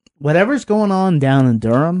whatever's going on down in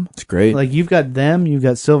Durham. It's great. Like, you've got them, you've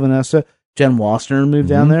got Sylvanessa, Jen Wassner moved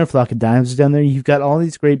down there, Flock of Diamonds is down there. You've got all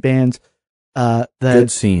these great bands.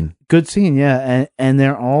 Good scene, yeah, and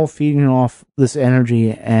they're all feeding off this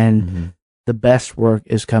energy, and the best work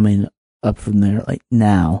is coming up from there, like,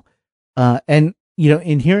 now. And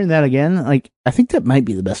in hearing that again, like, I think that might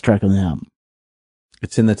be the best track on the album.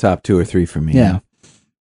 It's in the top 2 or 3 for me. Yeah.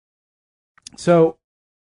 So,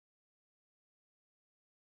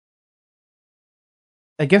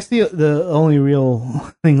 I guess the only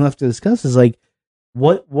real thing left to discuss is, like,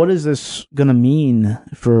 what is this gonna mean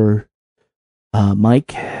for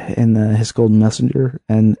Mike and his Golden Messenger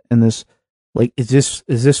and this, like, is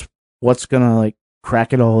this what's gonna, like,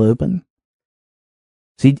 crack it all open?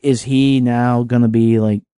 Is he now gonna be,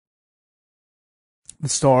 like, the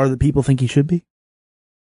star that people think he should be,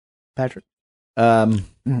 Patrick? I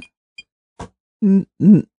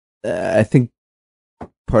think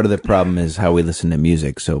part of the problem is how we listen to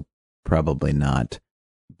music, so probably not.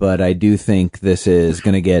 But I do think this is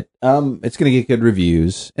gonna get it's gonna get good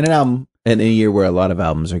reviews, and an album. And in a year where a lot of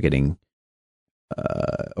albums are getting,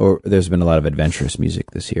 or there's been a lot of adventurous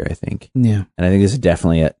music this year, I think. Yeah. And I think this is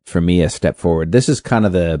definitely, for me, a step forward. This is kind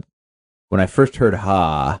of when I first heard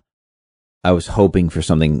Ha, I was hoping for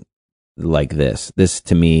something like this. This,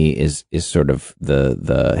 to me, is sort of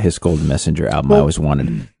the His Golden Messenger album I always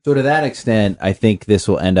wanted. So to that extent, I think this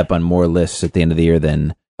will end up on more lists at the end of the year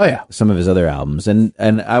than some of his other albums. And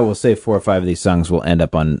I will say 4 or 5 of these songs will end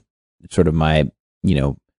up on sort of my,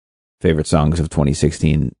 favorite songs of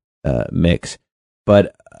 2016 mix.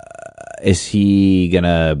 But is he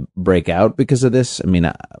gonna break out because of this? I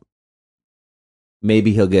mean,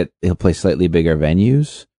 maybe he'll play slightly bigger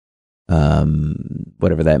venues,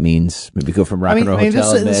 whatever that means. Maybe go from Rock and Roll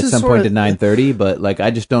Hotel at some point to 930. But like, I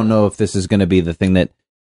just don't know if this is going to be the thing that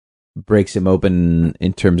breaks him open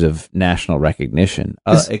in terms of national recognition.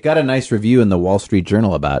 It got a nice review in the Wall Street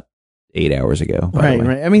Journal about 8 hours ago. Right.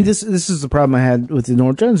 I mean, this is the problem I had with the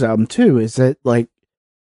Norah Jones album too. Is that like,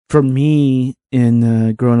 for me,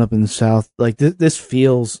 in growing up in the South, like this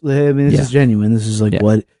feels. I mean, this is genuine. This is like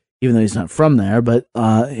what, even though he's not from there, but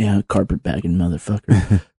carpetbagging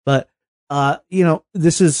motherfucker. But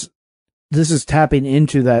this is tapping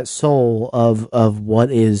into that soul of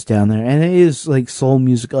what is down there, and it is like soul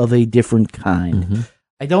music of a different kind. Mm-hmm.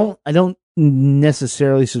 I don't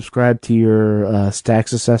necessarily subscribe to your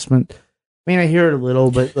Stax assessment. I mean, I hear it a little,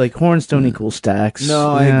 but like horns don't equal Stax. No,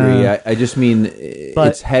 I agree. I just mean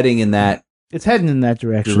it's heading in that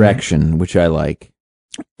direction, which I like.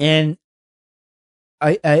 And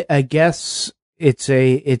I guess it's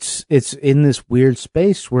in this weird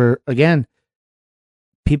space where, again,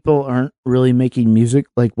 people aren't really making music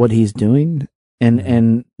like what he's doing,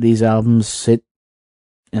 and these albums sit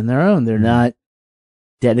in their own. They're not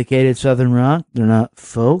dedicated Southern rock. They're not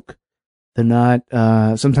folk. They're not.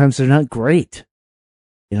 Sometimes they're not great.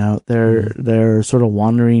 They're sort of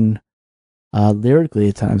wandering lyrically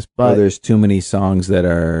at times. But there's too many songs that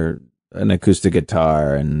are an acoustic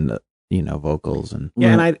guitar and vocals and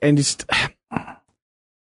and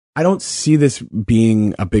I don't see this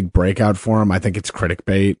being a big breakout for him. I think it's critic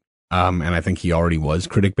bait. And I think he already was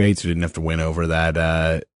critic bait, so he didn't have to win over that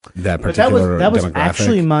particular demographic.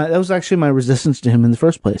 That was actually my resistance to him in the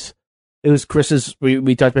first place. It was Chris's.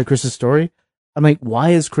 We talked about Chris's story. I'm like,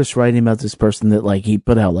 why is Chris writing about this person that like he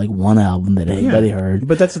put out like one album that anybody heard?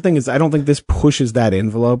 But that's the thing, is I don't think this pushes that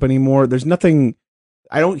envelope anymore. There's nothing.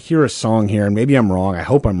 I don't hear a song here, and maybe I'm wrong. I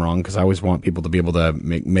hope I'm wrong, because I always want people to be able to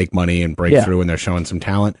make money and break through when they're showing some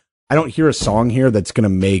talent. I don't hear a song here that's going to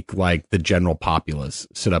make like the general populace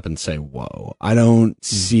sit up and say, whoa. I don't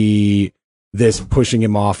see this pushing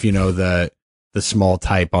him off, the small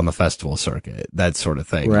type on the festival circuit, that sort of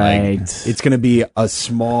thing. Right. Like, it's going to be a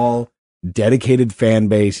small, dedicated fan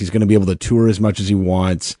base. He's going to be able to tour as much as he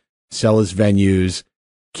wants, sell his venues,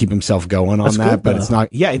 keep himself going on that. But it's not,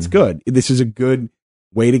 it's good. This is a good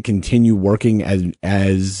way to continue working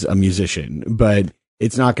as a musician, but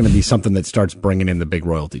it's not going to be something that starts bringing in the big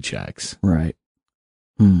royalty checks. Right.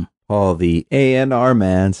 Paul, the A&R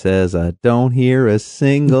man, says, I don't hear a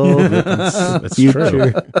single That's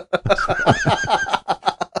true.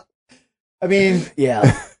 I mean,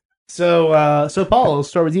 yeah. So Paul, let's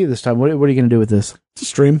start with you this time. What are you going to do with this? It's a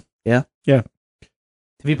stream. Yeah? Yeah.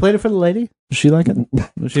 Have you played it for the lady? Does she like it?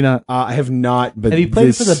 Does she not? I have not, but have you played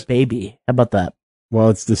it for the baby? How about that? Well,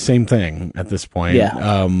 it's the same thing at this point.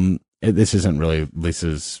 Yeah. This isn't really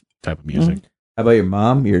Lisa's type of music. Mm-hmm. How about your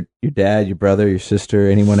mom, your dad, your brother, your sister,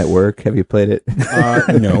 anyone at work? Have you played it?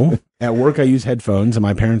 No. At work, I use headphones, and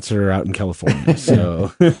my parents are out in California.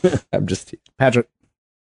 So I'm just Patrick.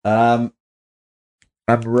 I'm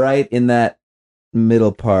right in that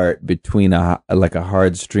middle part between a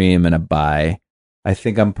hard stream and a buy. I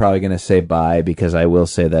think I'm probably going to say buy, because I will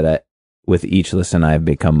say that with each listen, I've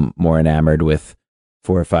become more enamored with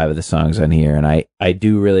 4 or 5 of the songs on here, and I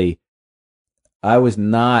do really. I was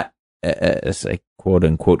not as a quote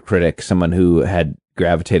unquote critic, someone who had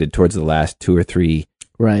gravitated towards the last 2 or 3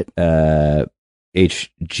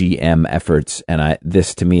 HGM efforts, and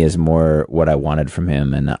this to me is more what I wanted from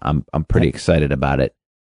him, and I'm pretty excited about it.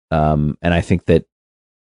 And I think that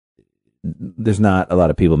there's not a lot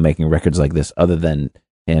of people making records like this other than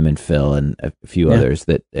him and Phil and a few others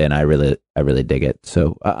and I really dig it.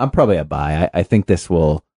 So I'm probably a buy. I think this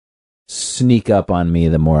will sneak up on me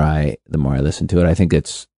the more I listen to it. I think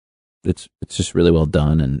it's just really well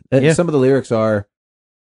done, and some of the lyrics are,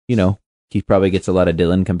 he probably gets a lot of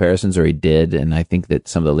Dylan comparisons, or he did, and I think that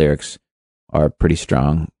some of the lyrics are pretty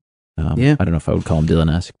strong. I don't know if I would call him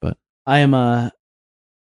Dylan-esque, but I'm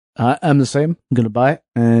the same. I'm gonna buy it,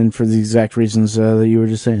 and for the exact reasons that you were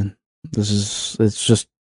just saying.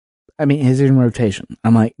 I mean, is in rotation.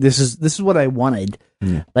 I'm like, this is what I wanted.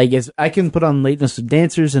 Yeah. Like, I can put on Lateness of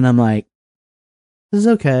Dancers, and I'm like, this is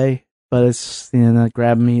okay, but it's not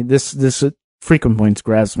grabbing me. This Frequent Points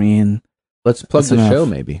grabs me, and Let's plug That's the enough. show,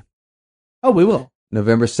 maybe. oh, we will.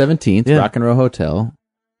 November 17th, Yeah. Rock and Roll Hotel.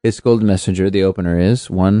 His Golden Messenger, the opener is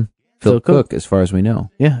one Phil Phil Cook, Cook. as far as we know.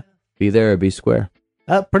 Yeah, Be there or be square.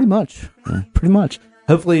 pretty much, pretty much.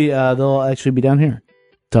 Hopefully, they'll actually be down here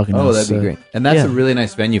talking. to Oh, us, that'd be so- great. And that's yeah. a really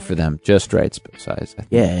nice venue for them. Just right size. I think.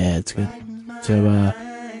 Yeah, it's good. So,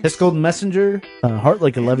 His Golden Messenger, Heart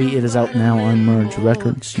Like a Levee, it is out now on Merge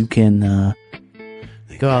Records. You can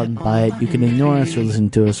go out and buy it. You can ignore us or listen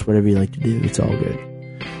to us, whatever you like to do. It's all good.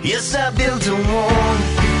 Yes, I built a wall.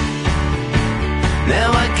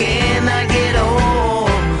 Now I cannot get over.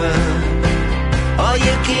 Or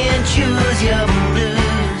you can choose your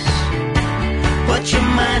blues, but you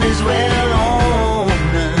might as well own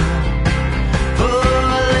them for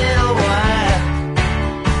a little while.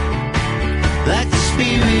 Like the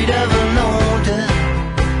spirit of an older,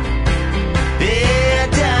 yeah,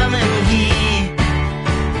 diamond heat.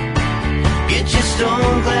 Get your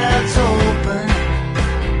storm clouds open.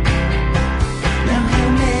 Now how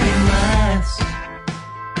many miles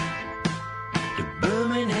to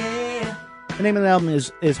Birmingham? The name of the album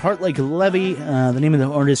is Heart Like a Levee. The name of the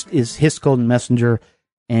artist is His Golden Messenger.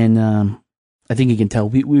 And I think you can tell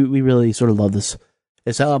we really sort of love this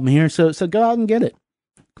album here. So go out and get it.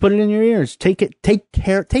 Put it in your ears. Take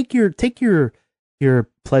your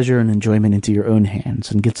pleasure and enjoyment into your own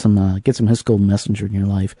hands and get some His Golden Messenger in your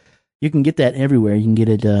life. You can get that everywhere. You can get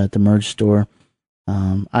it at the Merge store,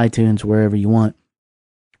 iTunes, wherever you want.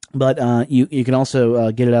 But you can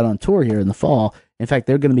also get it out on tour here in the fall. In fact,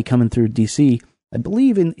 they're going to be coming through DC, I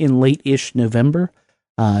believe, in late-ish November.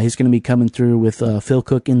 He's going to be coming through with Phil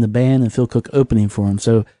Cook in the band and Phil Cook opening for him.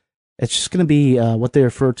 So it's just going to be what they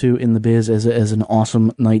refer to in the biz as an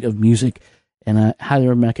awesome night of music. And I highly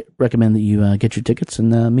recommend that you get your tickets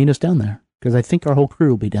and meet us down there, because I think our whole crew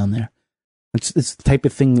will be down there. It's the type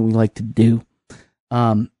of thing that we like to do.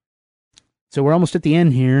 So we're almost at the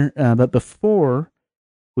end here, but before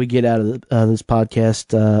we get out of this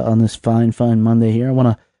podcast on this fine Monday here, I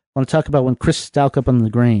want to talk about when Chris Stalk up on the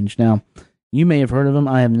Grange. Now, you may have heard of him.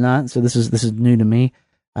 I have not, so this is new to me.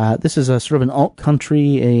 This is a sort of an alt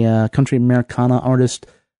country, a country Americana artist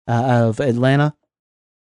out of Atlanta,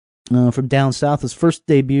 from down south. His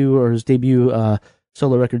debut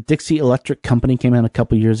solo record, Dixie Electric Company, came out a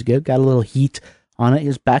couple years ago. Got a little heat on it.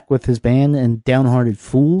 He's back with his band and Downhearted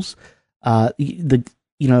Fools. I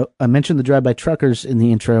mentioned the Drive-By Truckers in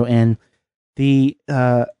the intro, and the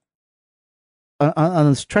on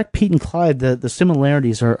this track, Pete and Clyde, the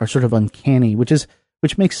similarities are sort of uncanny, which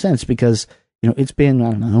makes sense because it's been,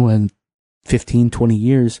 I don't know, 15, 20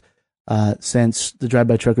 years since the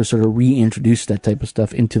Drive-By Truckers sort of reintroduced that type of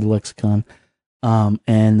stuff into the lexicon.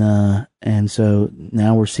 And so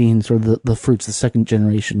now we're seeing sort of the fruits, the second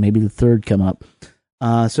generation, maybe the third, come up.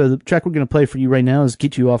 So the track we're going to play for you right now is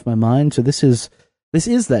Get You Off My Mind. So this is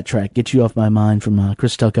that track, Get You Off My Mind, from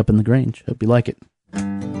Chris Stalk up in the Grange. Hope you like it.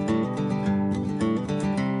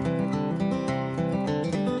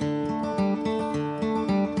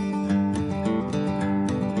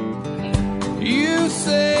 You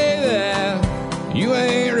say that you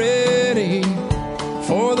ain't ready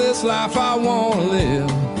for this life I want to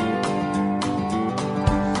live.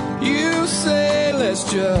 You say let's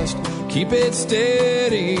just keep it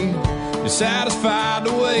steady. You're satisfied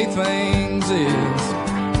the way things is.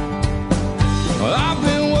 Well, I've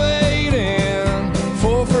been waiting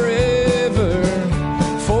for forever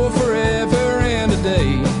and a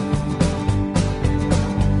day.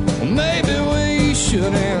 Well, maybe we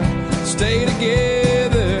shouldn't stay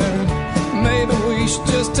together. Maybe we should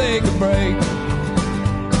just take a break.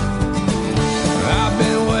 I've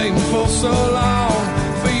been waiting for so long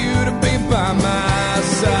for you to be by my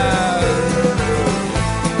side.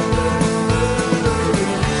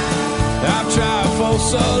 I've tried for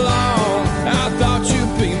so long, I thought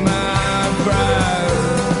you'd be my bride.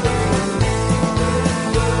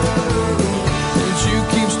 But you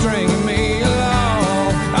keep stringing me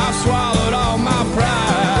along, I've swallowed all my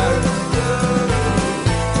pride.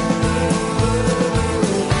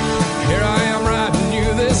 Here I am writing you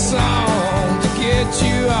this song to get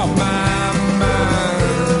you off my mind.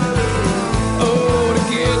 Oh, to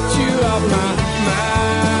get you off my mind.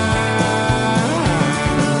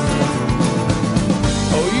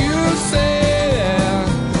 Oh, you say that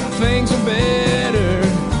things are better.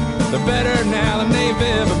 They're better now than they've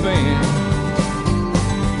ever been.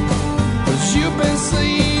 'Cause you've been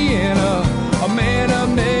seeing a man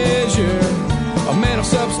of measure, a man of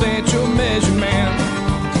substantial measurement.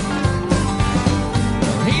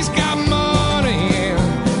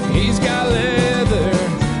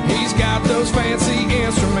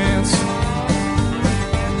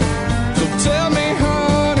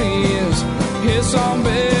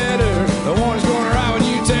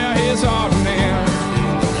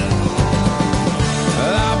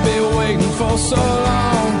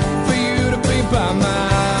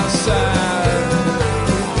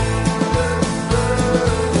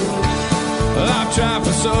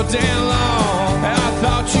 damn long. I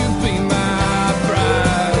thought you'd be my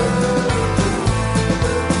bride.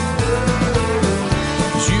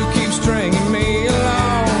 'Cause you keep stringing me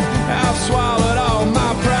along. I've swallowed all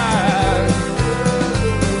my pride.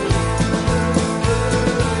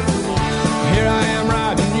 Here I am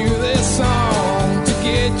writing you this song to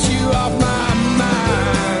get you off my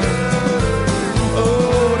mind.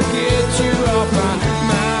 Oh, to get you off my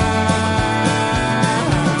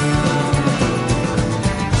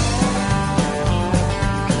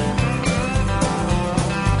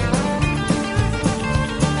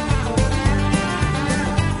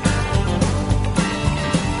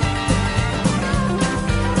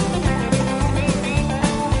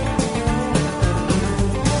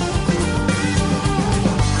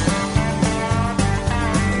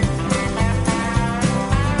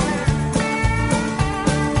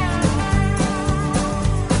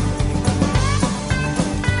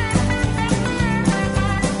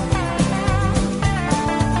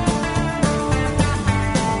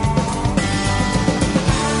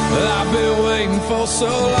I've been waiting for so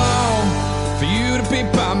long for you to be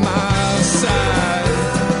by my side.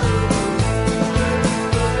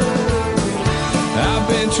 I've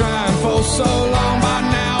been trying for so long, by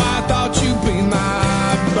now I thought you'd be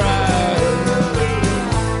my bride.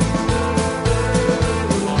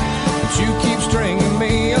 But you keep stringing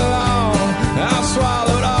me along. I've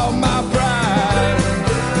swallowed all my pride.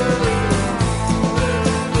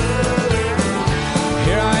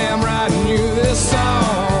 Here I am writing you this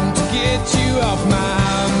song to get you off my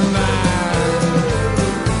mind.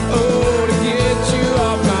 Oh, to get you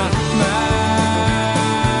off my mind.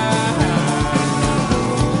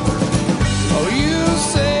 Oh, you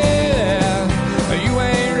said you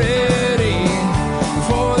ain't ready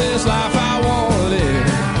for this life I wanna live.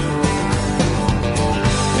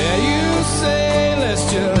 Yeah, you say let's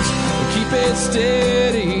just keep it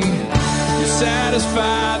steady. You're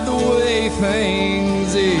satisfied the way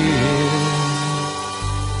things is.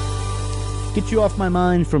 Get You Off My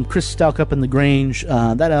Mind from Chris Stalkup and the Grange.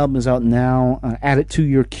 That album is out now. Add it to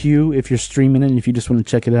your queue if you're streaming it and if you just want to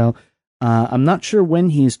check it out. I'm not sure when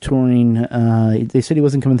he's touring. They said he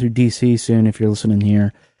wasn't coming through DC soon if you're listening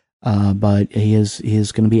here. But he is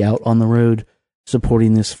going to be out on the road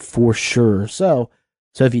supporting this for sure. So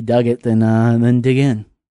if you dug it, then dig in.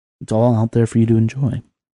 It's all out there for you to enjoy.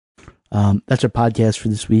 That's our podcast for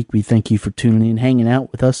this week. We thank you for tuning in, hanging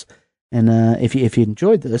out with us. And if you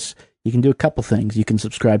enjoyed this, you can do a couple things. You can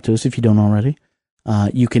subscribe to us if you don't already.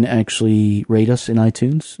 You can actually rate us in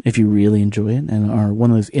iTunes if you really enjoy it and are one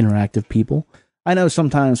of those interactive people. I know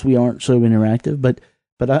sometimes we aren't so interactive, but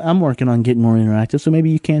I'm working on getting more interactive, so maybe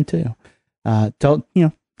you can too. So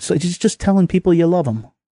just telling people you love them.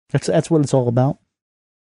 That's what it's all about.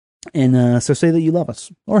 And so say that you love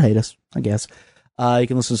us or hate us, I guess. You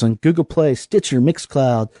can listen to us on Google Play, Stitcher,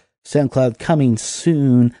 Mixcloud, SoundCloud coming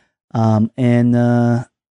soon.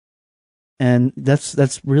 And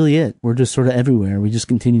that's really it. We're just sort of everywhere. We just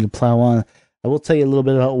continue to plow on. I will tell you a little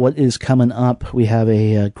bit about what is coming up. We have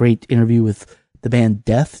a great interview with the band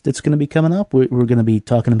Death that's going to be coming up. We're going to be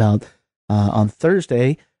talking about on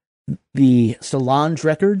Thursday the Solange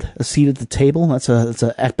record, A Seat at the Table. That's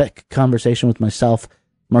an epic conversation with myself,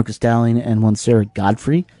 Marcus Dowling, and one Sarah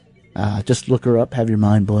Godfrey. Just look her up, have your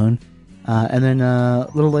mind blown. And then a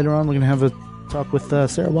little later on, we're going to have a talk with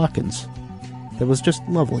Sarah Watkins. That was just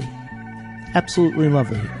lovely. Absolutely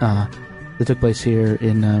lovely. That took place here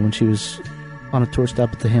in when she was on a tour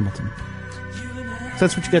stop at the Hamilton. So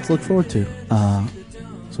that's what you got to look forward to.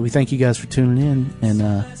 So we thank you guys for tuning in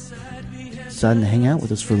and deciding to hang out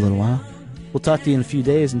with us for a little while. We'll talk to you in a few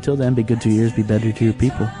days. Until then, be good to your ears, be better to your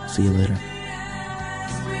people. See you later.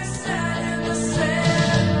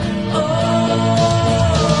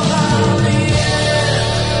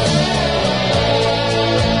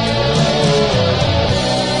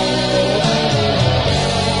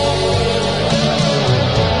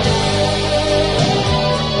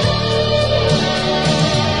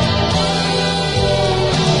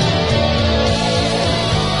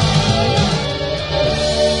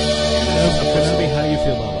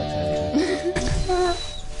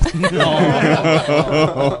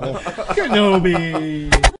 Kenobi.